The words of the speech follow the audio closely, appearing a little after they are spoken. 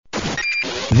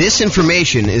This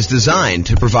information is designed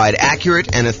to provide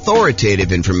accurate and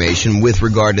authoritative information with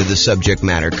regard to the subject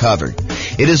matter covered.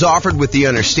 It is offered with the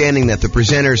understanding that the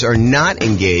presenters are not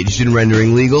engaged in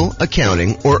rendering legal,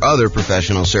 accounting, or other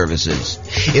professional services.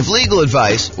 If legal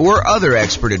advice or other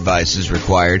expert advice is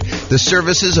required, the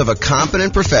services of a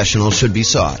competent professional should be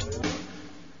sought.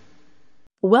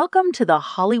 Welcome to the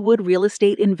Hollywood Real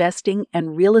Estate Investing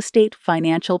and Real Estate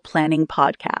Financial Planning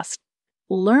Podcast.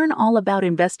 Learn all about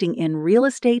investing in real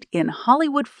estate in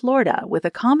Hollywood, Florida, with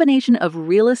a combination of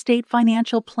real estate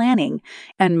financial planning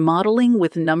and modeling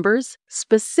with numbers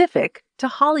specific to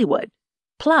Hollywood,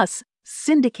 plus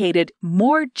syndicated,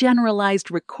 more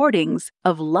generalized recordings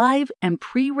of live and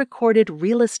pre-recorded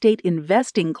real estate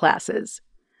investing classes.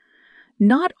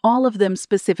 Not all of them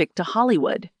specific to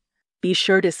Hollywood. Be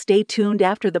sure to stay tuned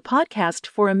after the podcast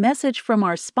for a message from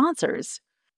our sponsors.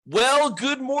 Well,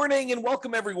 good morning and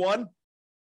welcome, everyone.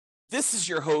 This is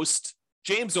your host,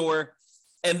 James Orr,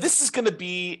 and this is going to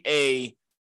be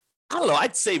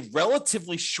I'd say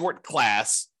relatively short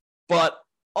class, but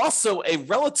also a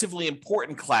relatively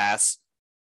important class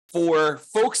for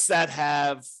folks that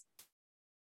have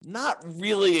not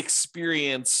really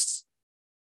experienced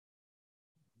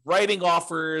writing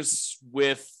offers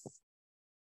with,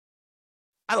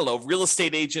 real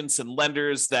estate agents and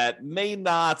lenders that may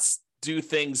not do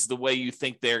things the way you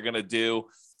think they're going to do.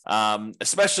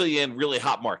 Especially in really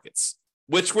hot markets,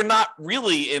 which we're not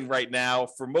really in right now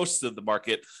for most of the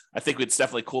market. I think it's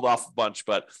definitely cooled off a bunch,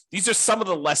 but these are some of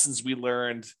the lessons we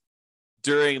learned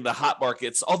during the hot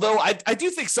markets. Although I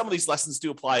do think some of these lessons do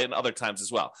apply in other times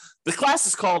as well. The class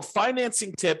is called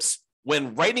Financing Tips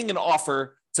When Writing an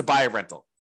Offer to Buy a Rental.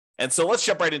 And so let's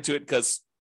jump right into it because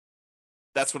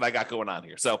that's what I got going on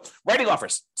here. So writing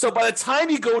offers. So by the time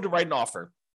you go to write an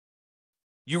offer,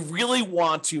 you really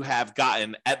want to have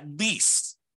gotten at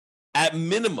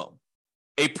minimum,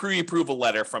 a pre-approval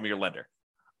letter from your lender.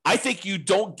 I think you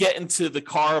don't get into the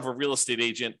car of a real estate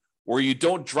agent or you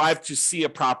don't drive to see a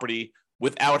property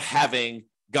without having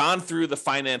gone through the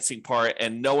financing part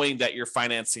and knowing that your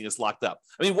financing is locked up.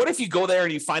 I mean, what if you go there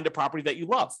and you find a property that you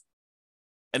love?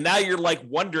 And now you're like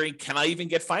wondering, can I even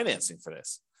get financing for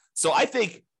this? So I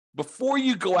think before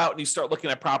you go out and you start looking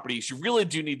at properties, you really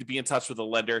do need to be in touch with a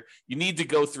lender. You need to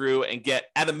go through and get,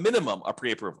 at a minimum, a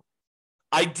pre-approval.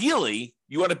 Ideally,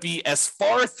 you want to be as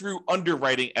far through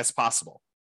underwriting as possible.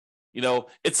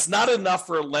 It's not enough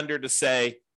for a lender to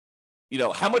say,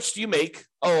 how much do you make?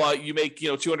 Oh, you make,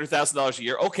 $200,000 a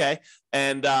year. Okay.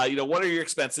 And, what are your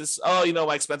expenses? Oh,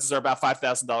 my expenses are about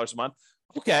 $5,000 a month.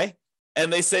 Okay.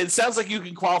 And they say, it sounds like you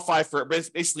can qualify for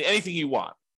basically anything you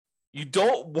want. You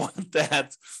don't want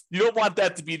that. You don't want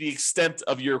that to be the extent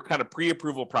of your kind of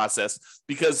pre-approval process,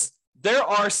 because there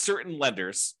are certain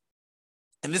lenders,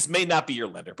 and this may not be your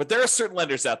lender, but there are certain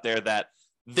lenders out there that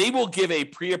they will give a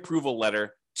pre-approval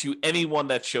letter to anyone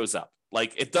that shows up.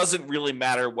 Like, it doesn't really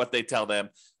matter what they tell them.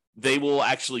 They will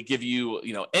actually give you,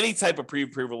 any type of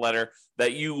pre-approval letter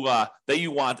that you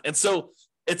want. And so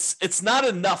it's not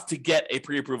enough to get a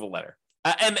pre-approval letter.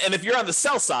 And if you're on the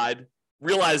sell side,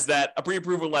 realize that a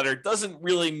pre-approval letter doesn't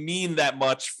really mean that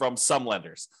much from some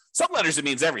lenders. Some lenders, it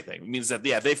means everything. It means that,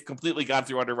 they've completely gone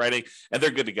through underwriting and they're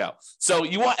good to go. So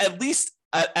you want at least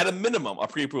at a minimum a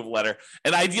pre-approval letter,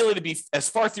 and ideally to be as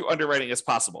far through underwriting as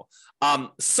possible.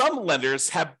 Some lenders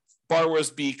have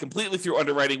borrowers be completely through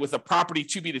underwriting with a property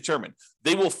to be determined.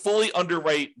 They will fully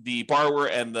underwrite the borrower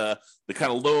and the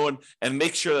kind of loan and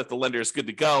make sure that the lender is good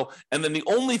to go. And then the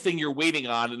only thing you're waiting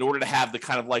on in order to have the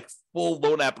kind of like full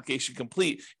loan application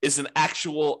complete is an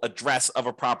actual address of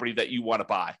a property that you want to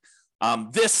buy.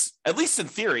 This, at least in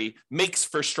theory, makes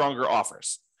for stronger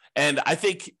offers. And I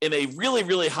think in a really,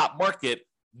 really hot market,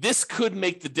 this could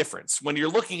make the difference when you're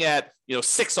looking at,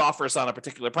 6 offers on a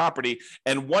particular property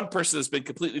and one person has been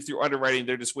completely through underwriting.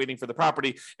 They're just waiting for the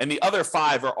property. And the other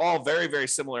 5 are all very, very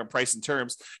similar in price and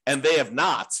terms, and they have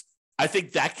not. I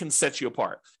think that can set you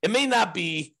apart. It may not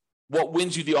be what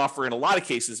wins you the offer in a lot of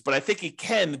cases, but I think it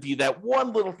can be that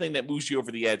one little thing that moves you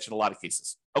over the edge in a lot of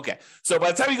cases. Okay. So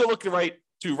by the time you go look to write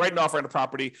an offer on a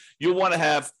property, you'll want to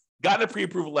have gotten a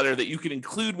pre-approval letter that you can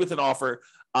include with an offer.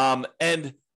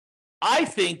 And I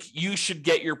think you should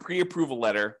get your pre-approval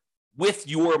letter with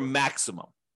your maximum,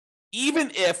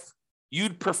 even if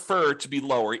you'd prefer to be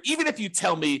lower. Even if you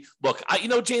tell me, look,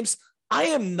 James, I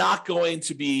am not going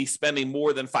to be spending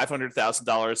more than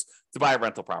 $500,000 to buy a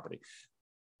rental property,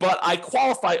 but I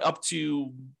qualify up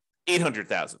to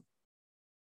 $800,000.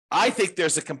 I think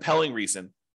there's a compelling reason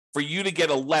for you to get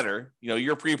a letter,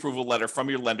 your pre-approval letter from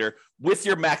your lender with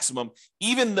your maximum,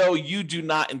 even though you do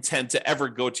not intend to ever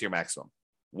go to your maximum.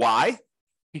 Why?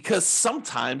 Because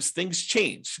sometimes things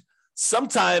change.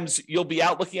 Sometimes you'll be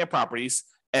out looking at properties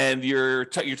and you're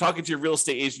talking to your real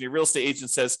estate agent. Your real estate agent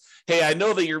says, hey, I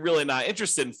know that you're really not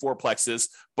interested in fourplexes,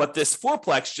 but this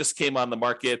fourplex just came on the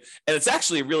market and it's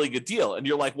actually a really good deal. And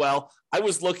you're like, well, I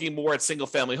was looking more at single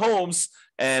family homes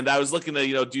and I was looking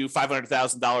to, do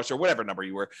 $500,000 or whatever number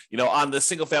you were, on the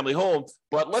single family home,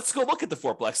 but let's go look at the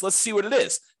fourplex. Let's see what it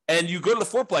is. And you go to the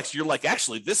fourplex, you're like,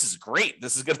 actually, this is great.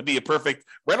 This is going to be a perfect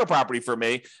rental property for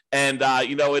me. And,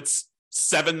 it's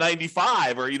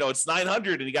 $795 or, it's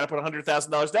 $900 and you got to put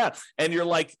 $100,000 down. And you're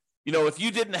like, if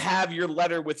you didn't have your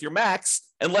letter with your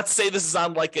max, and let's say this is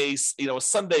on like a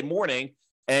Sunday morning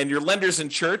and your lender's in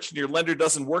church and your lender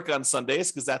doesn't work on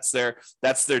Sundays because that's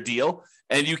their deal.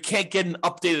 And you can't get an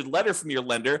updated letter from your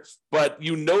lender, but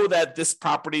you know that this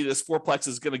property, this fourplex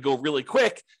is going to go really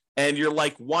quick. And you're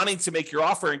like wanting to make your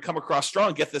offer and come across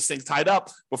strong, get this thing tied up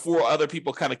before other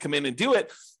people kind of come in and do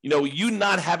it. You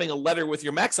not having a letter with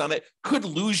your max on it could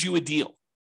lose you a deal.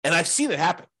 And I've seen it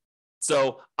happen.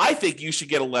 So I think you should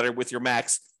get a letter with your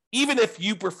max, even if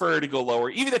you prefer to go lower,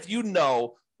 even if you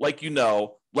know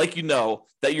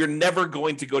that you're never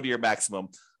going to go to your maximum.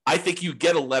 I think you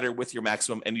get a letter with your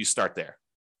maximum and you start there.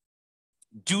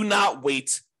 Do not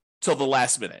wait till the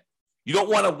last minute. You don't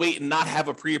want to wait and not have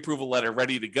a pre-approval letter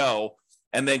ready to go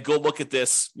and then go look at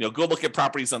this, go look at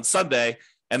properties on Sunday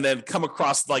and then come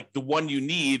across like the one you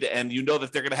need. And you know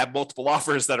that they're going to have multiple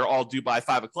offers that are all due by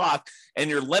 5:00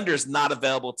 and your lender's not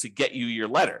available to get you your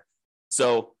letter.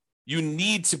 So you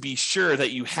need to be sure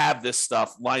that you have this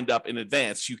stuff lined up in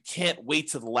advance. You can't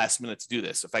wait till the last minute to do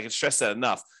this. If I can stress that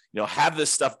enough, have this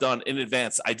stuff done in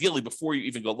advance, ideally before you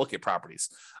even go look at properties,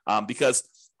 because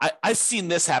I've seen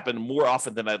this happen more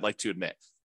often than I'd like to admit.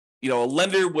 A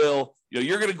lender will,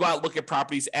 you're going to go out and look at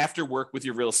properties after work with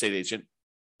your real estate agent,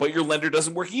 but your lender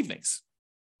doesn't work evenings,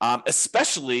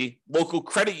 especially local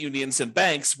credit unions and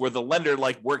banks where the lender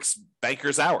works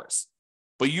bankers' hours,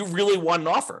 but you really want an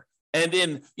offer. And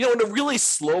in a really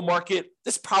slow market,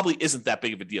 this probably isn't that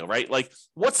big of a deal, right? Like,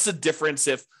 what's the difference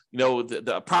if,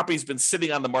 the property's been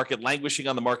sitting on the market, languishing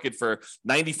on the market for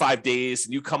 95 days,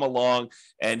 and you come along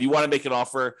and you want to make an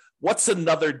offer? What's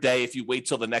another day if you wait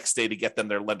till the next day to get them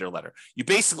their lender letter? You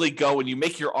basically go and you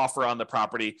make your offer on the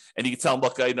property and you tell them,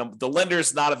 look, the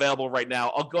lender's not available right now.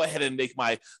 I'll go ahead and make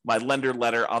my lender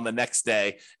letter on the next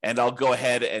day, and I'll go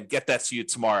ahead and get that to you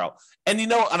tomorrow. And,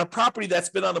 on a property that's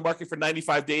been on the market for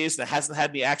 95 days and it hasn't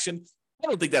had any action, I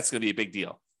don't think that's going to be a big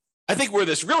deal. I think where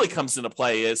this really comes into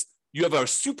play is you have a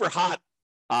super hot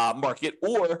market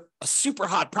or a super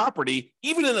hot property,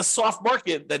 even in a soft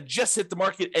market that just hit the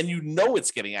market, and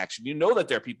it's getting action. That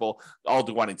there are people all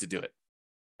wanting to do it.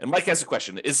 And Mike has a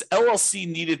question. Is LLC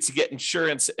needed to get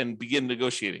insurance and begin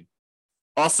negotiating?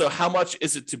 Also, how much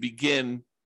is it to begin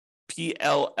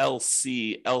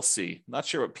PLLC LC? Not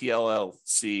sure what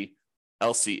PLLC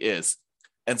LC is.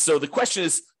 And so the question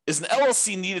is an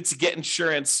LLC needed to get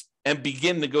insurance and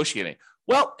begin negotiating?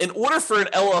 Well, in order for an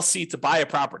LLC to buy a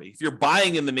property, if you're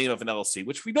buying in the name of an LLC,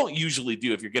 which we don't usually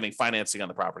do if you're getting financing on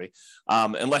the property,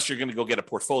 unless you're going to go get a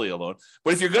portfolio loan.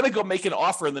 But if you're going to go make an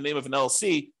offer in the name of an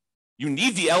LLC, you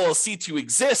need the LLC to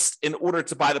exist in order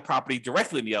to buy the property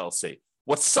directly in the LLC.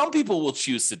 What some people will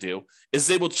choose to do is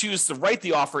they will choose to write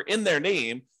the offer in their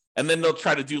name, and then they'll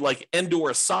try to do like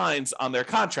endorse signs on their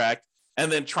contract,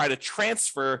 and then try to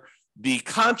transfer the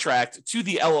contract to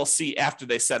the LLC after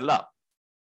they set it up.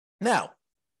 Now,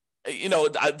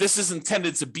 this is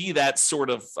intended to be that sort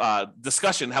of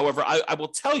discussion. However, I will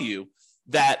tell you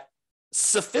that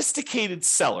sophisticated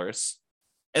sellers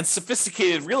and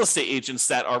sophisticated real estate agents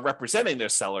that are representing their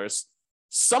sellers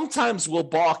sometimes will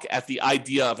balk at the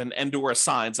idea of an endorse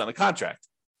signs on a contract.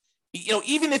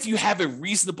 Even if you have a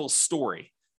reasonable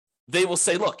story, they will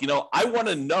say, look, I want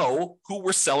to know who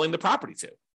we're selling the property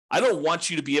to. I don't want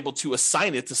you to be able to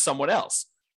assign it to someone else.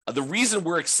 The reason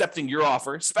we're accepting your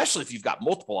offer, especially if you've got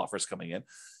multiple offers coming in,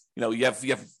 you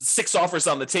have 6 offers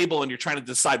on the table and you're trying to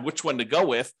decide which one to go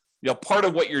with. Part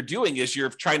of what you're doing is you're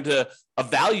trying to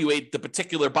evaluate the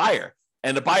particular buyer.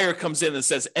 And the buyer comes in and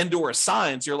says, endorse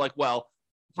signs. You're like, well,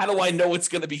 how do I know it's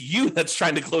going to be you that's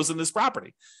trying to close on this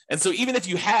property? And so even if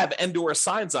you have endorse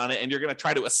signs on it and you're going to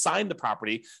try to assign the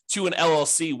property to an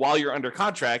LLC while you're under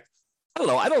contract,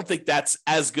 I don't think that's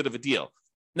as good of a deal.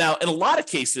 Now, in a lot of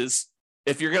cases,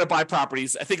 if you're going to buy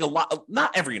properties, I think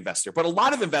not every investor, but a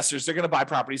lot of investors, they're going to buy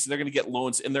properties and they're going to get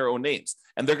loans in their own names.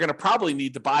 And they're going to probably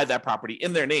need to buy that property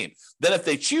in their name. Then if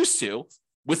they choose to,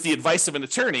 with the advice of an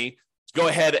attorney, go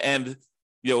ahead and,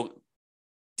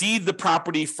 deed the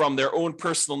property from their own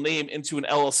personal name into an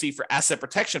LLC for asset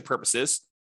protection purposes,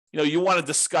 you want to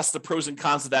discuss the pros and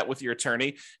cons of that with your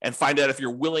attorney and find out if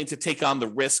you're willing to take on the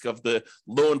risk of the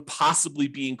loan possibly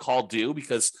being called due,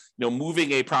 because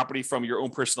moving a property from your own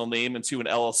personal name into an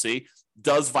LLC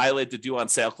does violate the due on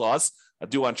sale clause, a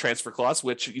due on transfer clause,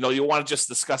 which you'll want to just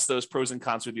discuss those pros and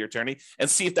cons with your attorney and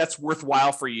see if that's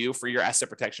worthwhile for you for your asset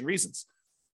protection reasons.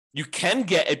 You can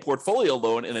get a portfolio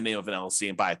loan in the name of an LLC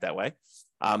and buy it that way.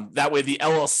 That way, the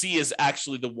LLC is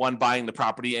actually the one buying the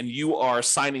property, and you are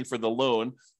signing for the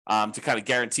loan to kind of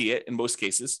guarantee it in most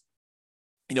cases,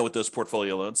 with those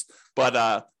portfolio loans. But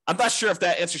I'm not sure if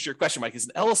that answers your question, Mike. Is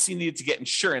an LLC needed to get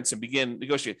insurance and begin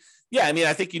negotiating? Yeah,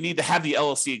 I think you need to have the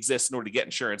LLC exist in order to get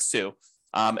insurance too.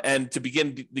 And to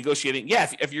begin negotiating.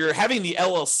 Yeah, if you're having the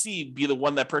LLC be the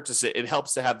one that purchases it, it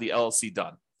helps to have the LLC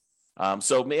done.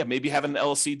 So maybe having an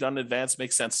LLC done in advance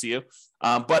makes sense to you.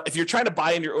 But if you're trying to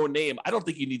buy in your own name, I don't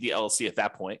think you need the LLC at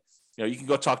that point. You can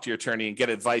go talk to your attorney and get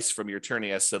advice from your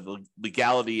attorney as to the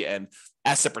legality and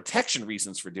asset protection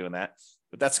reasons for doing that.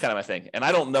 But that's kind of my thing. And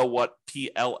I don't know what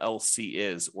PLLC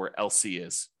is or LC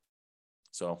is.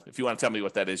 So if you want to tell me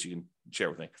what that is, you can share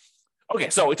with me. Okay,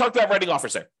 so we talked about writing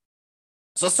offers there.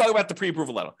 So let's talk about the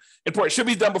pre-approval letter. Important, should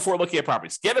be done before looking at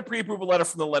properties. Get a pre-approval letter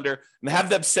from the lender and have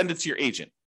them send it to your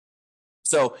agent.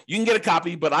 So you can get a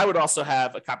copy, but I would also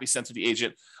have a copy sent to the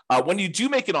agent. When you do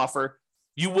make an offer,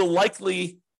 you will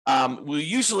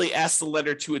usually ask the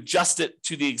lender to adjust it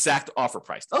to the exact offer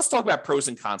price. Now, let's talk about pros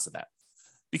and cons of that.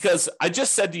 Because I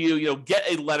just said to you, get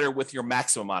a letter with your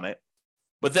maximum on it.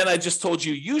 But then I just told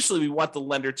you, usually we want the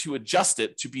lender to adjust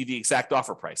it to be the exact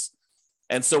offer price.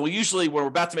 And so we usually, when we're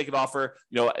about to make an offer,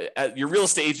 your real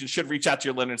estate agent should reach out to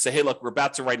your lender and say, hey, look, we're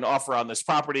about to write an offer on this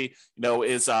property.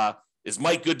 Is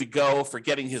Mike good to go for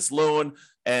getting his loan?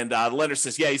 And the lender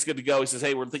says, yeah, he's good to go. He says,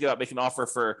 hey, we're thinking about making an offer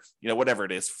for, whatever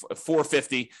it is,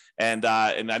 $450. And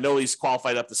I know he's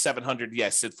qualified up to $700.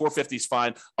 Yes, said $450 is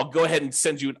fine. I'll go ahead and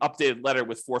send you an updated letter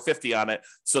with $450 on it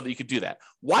so that you could do that.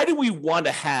 Why do we want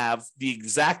to have the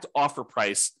exact offer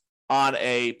price on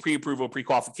a pre-approval,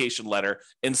 pre-qualification letter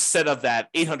instead of that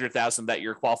 $800,000 that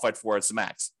you're qualified for as the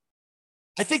max?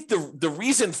 I think the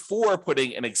reason for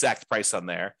putting an exact price on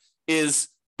there is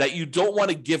that you don't want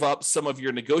to give up some of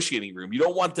your negotiating room. You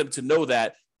don't want them to know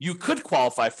that you could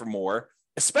qualify for more,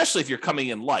 especially if you're coming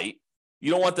in light. You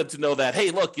don't want them to know that,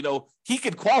 hey, look, he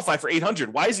could qualify for $800.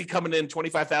 Why is he coming in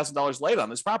 $25,000 light on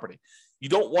this property? You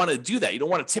don't want to do that. You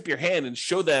don't want to tip your hand and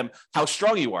show them how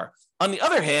strong you are. On the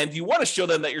other hand, you want to show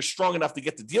them that you're strong enough to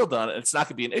get the deal done, and it's not going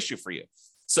to be an issue for you.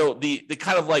 So the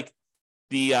kind of like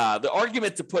the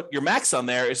argument to put your max on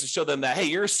there is to show them that, hey,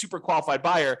 you're a super qualified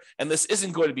buyer, and this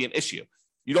isn't going to be an issue.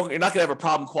 You're not going to have a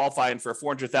problem qualifying for a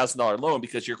 $400,000 loan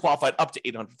because you're qualified up to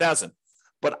 $800,000.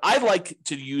 But I like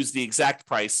to use the exact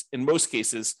price in most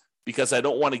cases because I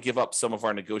don't want to give up some of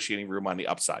our negotiating room on the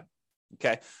upside.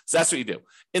 Okay, so that's what you do.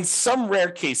 In some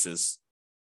rare cases,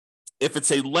 if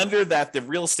it's a lender that the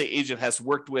real estate agent has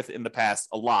worked with in the past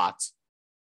a lot,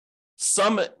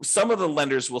 some of the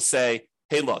lenders will say,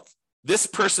 hey, look, this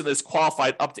person is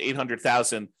qualified up to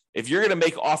 $800,000. If you're going to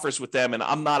make offers with them and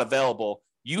I'm not available,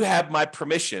 you have my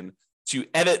permission to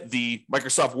edit the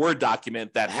Microsoft Word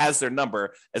document that has their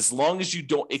number as long as you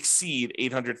don't exceed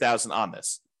 $800,000 on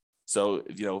this. So,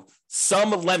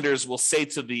 some lenders will say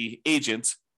to the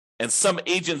agent, and some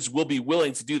agents will be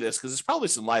willing to do this because there's probably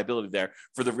some liability there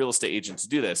for the real estate agent to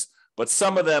do this. But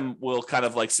some of them will kind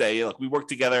of like say, look, we work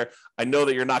together. I know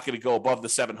that you're not going to go above the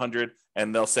 700.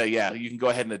 And they'll say, yeah, you can go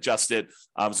ahead and adjust it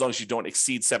as long as you don't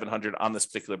exceed 700 on this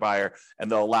particular buyer.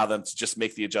 And they'll allow them to just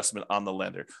make the adjustment on the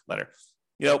letter.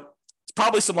 It's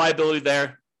probably some liability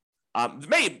there.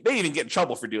 May even get in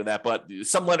trouble for doing that. But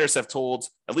some lenders have told,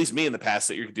 at least me in the past,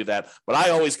 that you can do that. But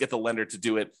I always get the lender to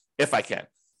do it if I can.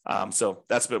 So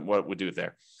that's what we do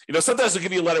there. Sometimes they'll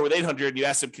give you a letter with 800 and you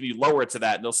ask them, can you lower it to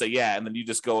that? And they'll say, yeah. And then you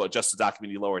just go adjust the document,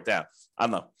 and you lower it down. I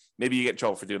don't know. Maybe you get in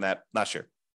trouble for doing that. Not sure.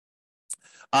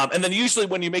 And then usually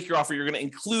when you make your offer, you're going to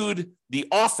include the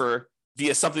offer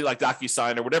via something like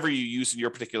DocuSign or whatever you use in your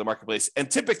particular marketplace.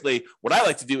 And typically what I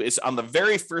like to do is on the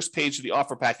very first page of the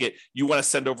offer packet, you want to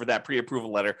send over that pre-approval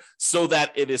letter so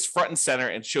that it is front and center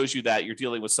and shows you that you're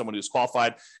dealing with someone who's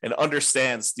qualified and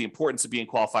understands the importance of being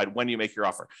qualified when you make your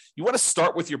offer. You want to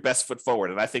start with your best foot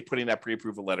forward. And I think putting that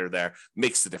pre-approval letter there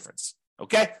makes the difference.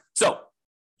 Okay. So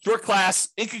short class,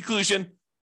 in conclusion,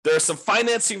 there are some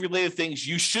financing related things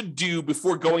you should do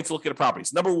before going to look at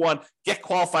properties. Number one, get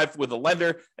qualified with a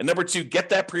lender. And number two, get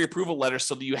that pre-approval letter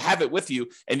so that you have it with you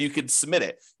and you can submit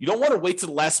it. You don't want to wait to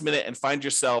the last minute and find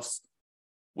yourself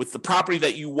with the property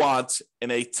that you want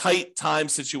in a tight time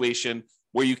situation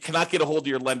where you cannot get a hold of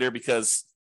your lender because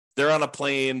they're on a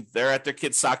plane, they're at their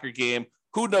kid's soccer game,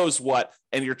 who knows what,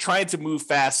 and you're trying to move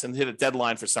fast and hit a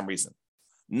deadline for some reason.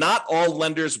 Not all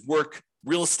lenders work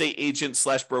real estate agent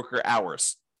 / broker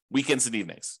hours, weekends and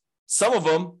evenings. Some of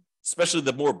them, especially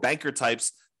the more banker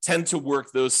types, tend to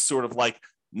work those sort of like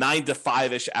 9 to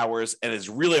 5-ish hours, and it's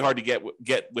really hard to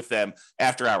get with them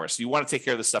after hours. So you want to take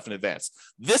care of this stuff in advance.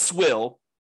 This will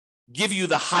give you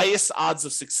the highest odds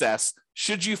of success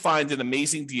should you find an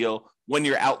amazing deal when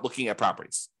you're out looking at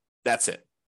properties. That's it.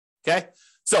 Okay?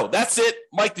 So that's it.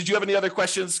 Mike, did you have any other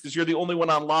questions? Because you're the only one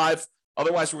on live.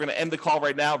 Otherwise, we're going to end the call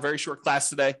right now. Very short class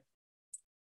today.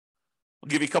 I'll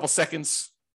give you a couple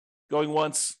seconds. Going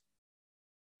once.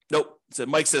 Nope. So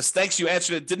Mike says, thanks, you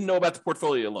answered it. Didn't know about the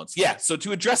portfolio loans. Yeah, so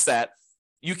to address that,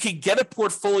 you can get a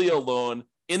portfolio loan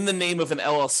in the name of an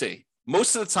LLC.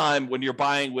 Most of the time when you're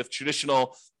buying with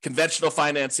traditional conventional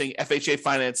financing, FHA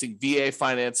financing, VA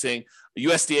financing,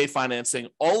 USDA financing,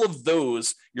 all of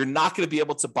those, you're not going to be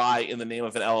able to buy in the name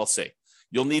of an LLC.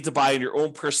 You'll need to buy in your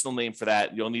own personal name for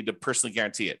that. You'll need to personally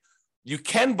guarantee it. You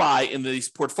can buy in these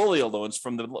portfolio loans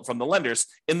from the lenders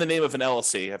in the name of an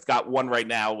LLC. I've got one right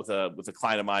now with a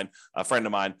client of mine, a friend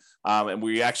of mine, and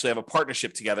we actually have a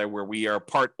partnership together where we are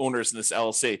part owners in this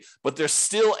LLC. But there's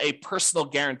still a personal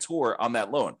guarantor on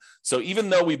that loan. So even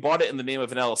though we bought it in the name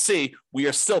of an LLC, we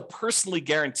are still personally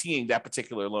guaranteeing that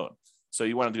particular loan. So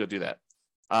you want to go do that.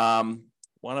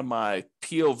 One of my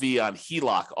POV on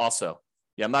HELOC also.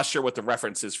 Yeah, I'm not sure what the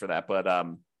reference is for that, but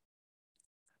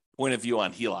point of view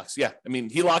on HELOCs. Yeah, I mean,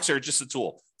 HELOCs are just a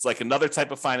tool. It's like another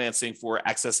type of financing for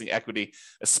accessing equity,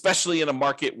 especially in a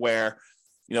market where,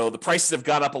 you know, the prices have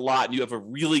gone up a lot and you have a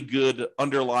really good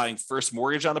underlying first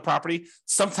mortgage on the property.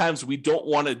 Sometimes we don't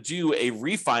want to do a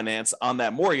refinance on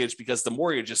that mortgage because the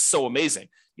mortgage is so amazing.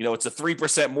 You know, it's a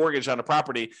 3% mortgage on a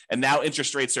property and now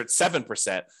interest rates are at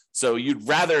 7%. So you'd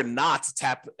rather not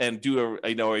tap and do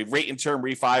a rate and term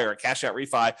refi or a cash out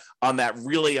refi on that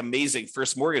really amazing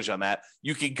first mortgage on that.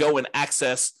 You can go and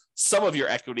access some of your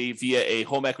equity via a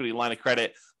home equity line of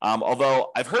credit.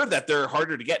 Although I've heard that they're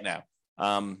harder to get now.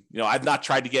 I've not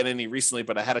tried to get any recently,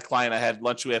 but I had a client I had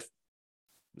lunch with.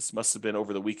 This must have been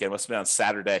over the weekend, must have been on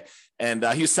Saturday. And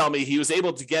he was telling me he was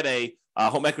able to get a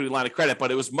home equity line of credit,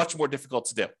 but it was much more difficult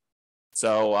to do.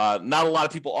 So not a lot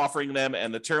of people offering them,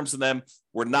 and the terms of them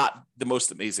were not the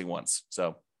most amazing ones.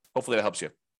 So hopefully that helps you.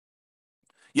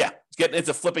 Yeah, getting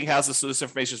into flipping houses, so this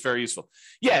information is very useful.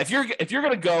 Yeah, if you're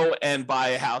going to go and buy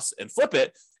a house and flip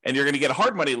it, and you're going to get a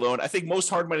hard money loan, I think most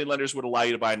hard money lenders would allow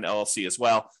you to buy an LLC as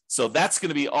well. So that's going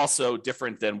to be also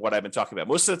different than what I've been talking about.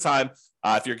 Most of the time,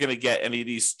 if you're going to get any of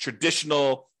these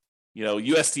traditional,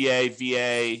 USDA,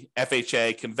 VA,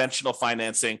 FHA, conventional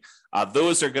financing,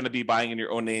 those are going to be buying in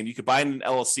your own name. You could buy in an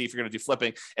LLC if you're going to do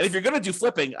flipping. And if you're going to do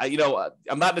flipping,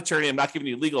 I'm not an attorney. I'm not giving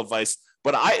you legal advice.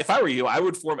 But if I were you, I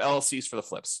would form LLCs for the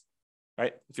flips.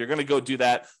 Right? If you're going to go do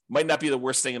that, might not be the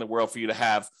worst thing in the world for you to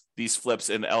have these flips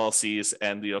in LLCs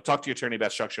and, talk to your attorney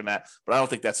about structuring that, but I don't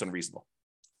think that's unreasonable.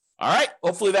 All right.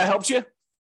 Hopefully that helps you.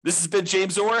 This has been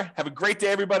James Orr. Have a great day,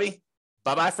 everybody.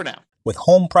 Bye-bye for now. With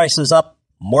home prices up,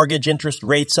 mortgage interest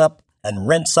rates up, and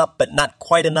rents up, but not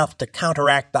quite enough to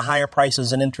counteract the higher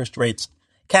prices and interest rates,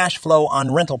 cash flow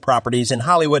on rental properties in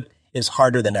Hollywood is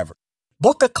harder than ever.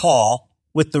 Book a call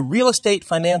with the Real Estate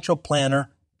Financial Planner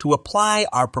to apply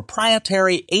our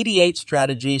proprietary 88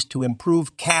 strategies to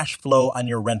improve cash flow on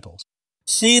your rentals.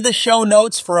 See the show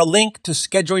notes for a link to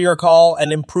schedule your call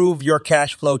and improve your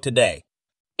cash flow today.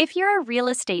 If you're a real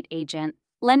estate agent,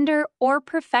 lender, or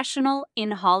professional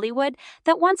in Hollywood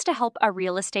that wants to help our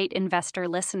real estate investor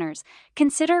listeners,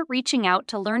 consider reaching out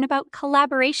to learn about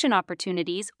collaboration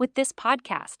opportunities with this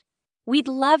podcast. We'd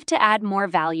love to add more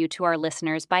value to our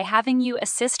listeners by having you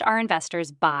assist our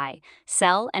investors buy,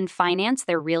 sell, and finance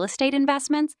their real estate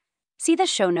investments. See the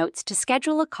show notes to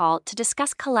schedule a call to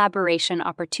discuss collaboration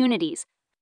opportunities